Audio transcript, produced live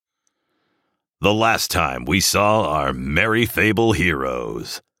The last time we saw our merry fable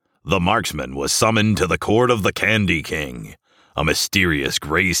heroes, the marksman was summoned to the court of the Candy King, a mysterious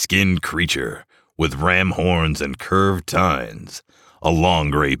gray-skinned creature with ram horns and curved tines, a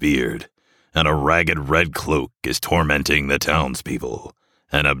long gray beard, and a ragged red cloak is tormenting the townspeople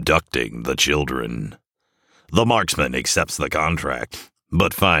and abducting the children. The marksman accepts the contract,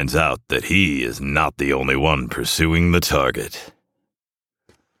 but finds out that he is not the only one pursuing the target.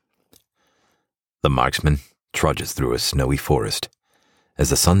 The marksman trudges through a snowy forest as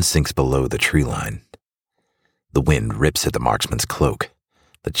the sun sinks below the tree line. The wind rips at the marksman's cloak,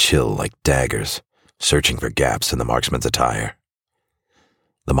 the chill like daggers, searching for gaps in the marksman's attire.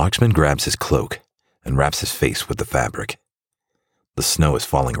 The marksman grabs his cloak and wraps his face with the fabric. The snow is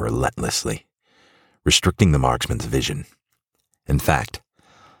falling relentlessly, restricting the marksman's vision. In fact,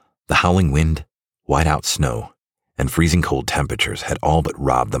 the howling wind, white-out snow, and freezing cold temperatures had all but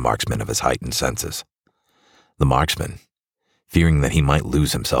robbed the marksman of his heightened senses. The marksman, fearing that he might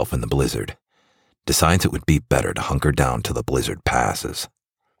lose himself in the blizzard, decides it would be better to hunker down till the blizzard passes.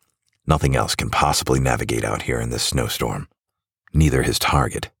 Nothing else can possibly navigate out here in this snowstorm, neither his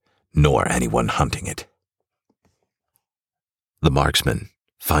target nor anyone hunting it. The marksman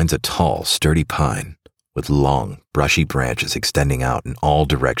finds a tall, sturdy pine with long, brushy branches extending out in all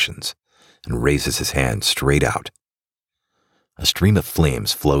directions and raises his hand straight out. A stream of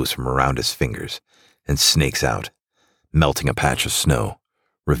flames flows from around his fingers and snakes out, melting a patch of snow,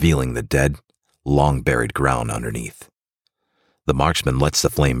 revealing the dead, long-buried ground underneath. The marksman lets the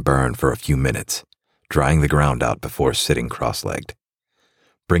flame burn for a few minutes, drying the ground out before sitting cross-legged.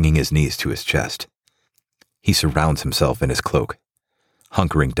 Bringing his knees to his chest, he surrounds himself in his cloak,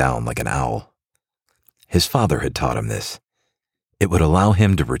 hunkering down like an owl. His father had taught him this. It would allow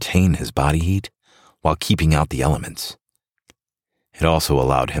him to retain his body heat while keeping out the elements. It also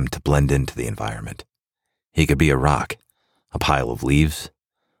allowed him to blend into the environment. He could be a rock, a pile of leaves,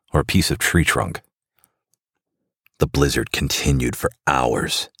 or a piece of tree trunk. The blizzard continued for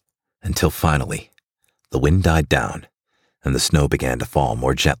hours, until finally, the wind died down and the snow began to fall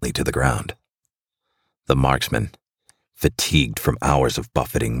more gently to the ground. The marksman, fatigued from hours of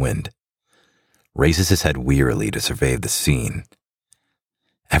buffeting wind, raises his head wearily to survey the scene.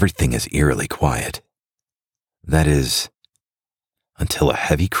 Everything is eerily quiet. That is, until a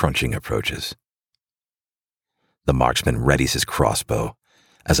heavy crunching approaches. The marksman readies his crossbow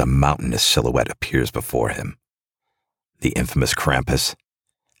as a mountainous silhouette appears before him. The infamous Krampus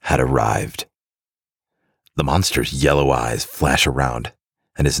had arrived. The monster's yellow eyes flash around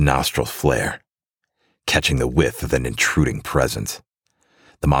and his nostrils flare, catching the whiff of an intruding presence.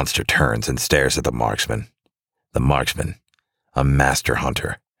 The monster turns and stares at the marksman. The marksman, a master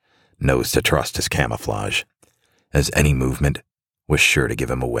hunter, knows to trust his camouflage, as any movement was sure to give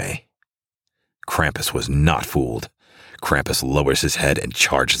him away. Krampus was not fooled. Krampus lowers his head and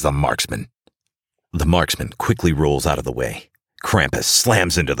charges the marksman. The marksman quickly rolls out of the way. Krampus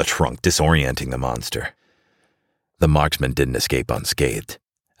slams into the trunk, disorienting the monster. The marksman didn't escape unscathed,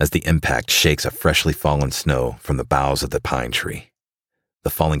 as the impact shakes a freshly fallen snow from the boughs of the pine tree. The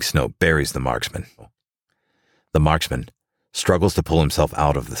falling snow buries the marksman. The marksman struggles to pull himself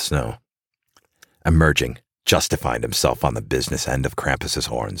out of the snow. Emerging, just to find himself on the business end of Krampus's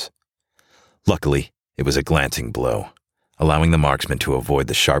horns. Luckily, it was a glancing blow, allowing the marksman to avoid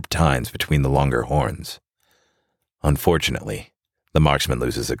the sharp tines between the longer horns. Unfortunately, the marksman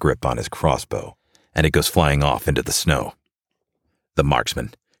loses a grip on his crossbow, and it goes flying off into the snow. The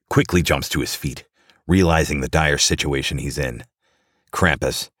marksman quickly jumps to his feet, realizing the dire situation he's in.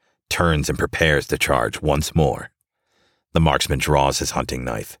 Krampus turns and prepares to charge once more. The marksman draws his hunting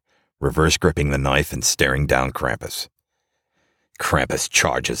knife, reverse gripping the knife and staring down Krampus. Krampus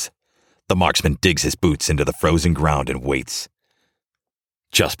charges. The marksman digs his boots into the frozen ground and waits.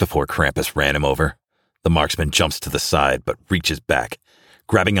 Just before Krampus ran him over, the marksman jumps to the side but reaches back,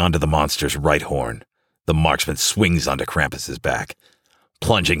 grabbing onto the monster's right horn. The marksman swings onto Krampus's back,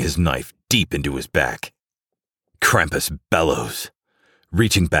 plunging his knife deep into his back. Krampus bellows,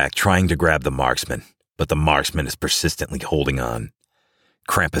 reaching back trying to grab the marksman, but the marksman is persistently holding on.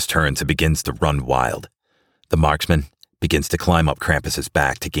 Krampus turns and begins to run wild. The marksman begins to climb up Krampus's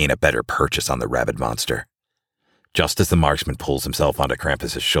back to gain a better purchase on the rabid monster. Just as the marksman pulls himself onto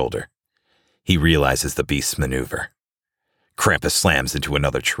Krampus's shoulder, he realizes the beast's maneuver. Krampus slams into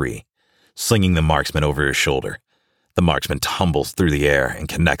another tree, slinging the marksman over his shoulder. The marksman tumbles through the air and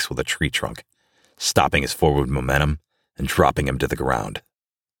connects with a tree trunk, stopping his forward momentum and dropping him to the ground.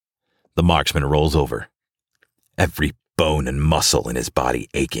 The marksman rolls over, every bone and muscle in his body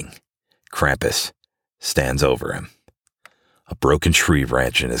aching. Krampus stands over him, a broken tree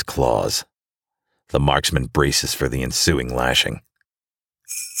branch in his claws. The marksman braces for the ensuing lashing.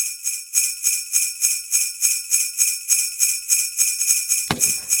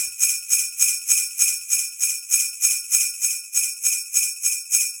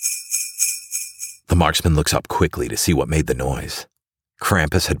 The marksman looks up quickly to see what made the noise.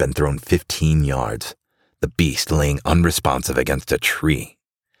 Krampus had been thrown 15 yards, the beast laying unresponsive against a tree.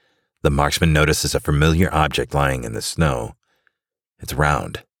 The marksman notices a familiar object lying in the snow. It's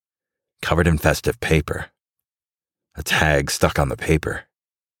round, covered in festive paper. A tag stuck on the paper.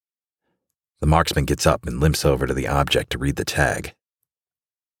 The marksman gets up and limps over to the object to read the tag.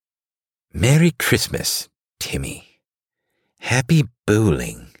 "Merry Christmas, Timmy. Happy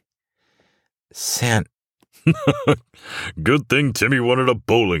bowling. Good thing Timmy wanted a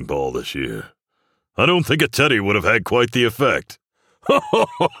bowling ball this year. I don't think a teddy would have had quite the effect."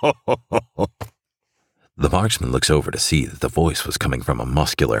 The marksman looks over to see that the voice was coming from a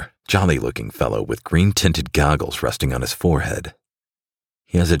muscular, jolly-looking fellow with green-tinted goggles resting on his forehead.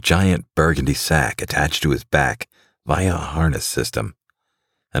 He has a giant burgundy sack attached to his back via a harness system,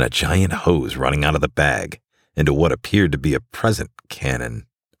 and a giant hose running out of the bag into what appeared to be a present cannon.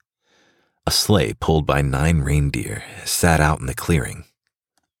 A sleigh pulled by 9 reindeer sat out in the clearing.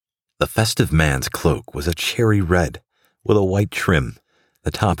 The festive man's cloak was a cherry red with a white trim. The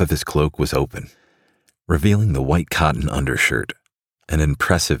top of his cloak was open, revealing the white cotton undershirt, an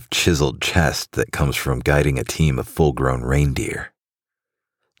impressive chiseled chest that comes from guiding a team of full-grown reindeer.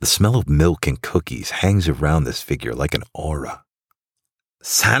 The smell of milk and cookies hangs around this figure like an aura.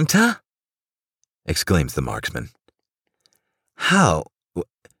 "Santa?" exclaims the marksman. "How?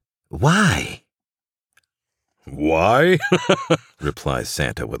 Why?" "Why?" replies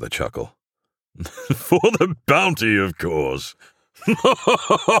Santa with a chuckle. "For the bounty, of course."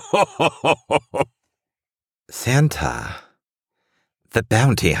 "Santa, the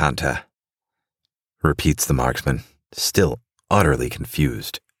bounty hunter," repeats the marksman, still utterly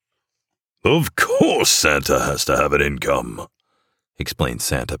confused. "Of course Santa has to have an income," explains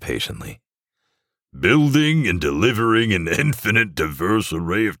Santa patiently. "Building and delivering an infinite diverse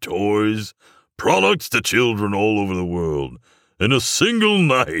array of toys, products to children all over the world, in a single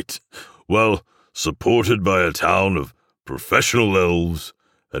night, while supported by a town of professional elves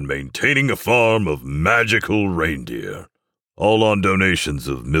and maintaining a farm of magical reindeer, all on donations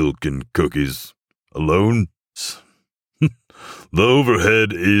of milk and cookies alone. The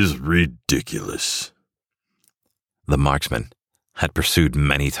overhead is ridiculous." The marksman had pursued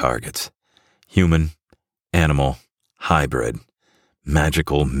many targets: human, animal, hybrid,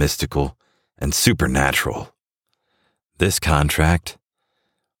 magical, mystical, and supernatural. This contract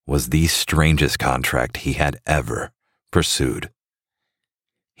was the strangest contract he had ever pursued.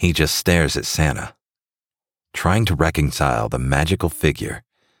 He just stares at Santa, trying to reconcile the magical figure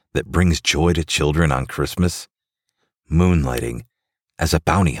that brings joy to children on Christmas, moonlighting as a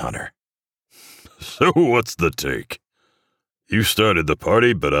bounty hunter. "So what's the take? You started the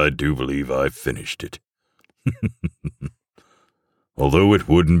party, but I do believe I finished it. Although it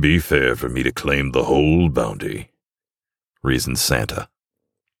wouldn't be fair for me to claim the whole bounty," reasons Santa.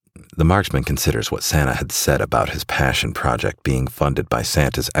 The marksman considers what Santa had said about his passion project being funded by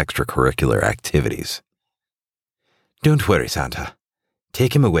Santa's extracurricular activities. "Don't worry, Santa.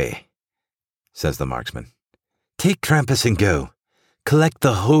 Take him away," says the marksman. "Take Krampus and go. Collect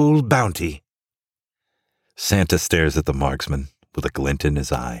the whole bounty." Santa stares at the marksman with a glint in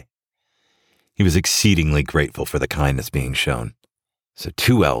his eye. He was exceedingly grateful for the kindness being shown. So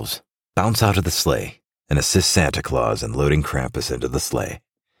 2 elves bounce out of the sleigh and assist Santa Claus in loading Krampus into the sleigh.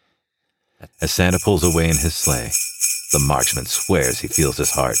 As Santa pulls away in his sleigh, the marksman swears he feels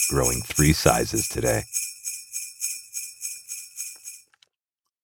his heart growing 3 sizes today.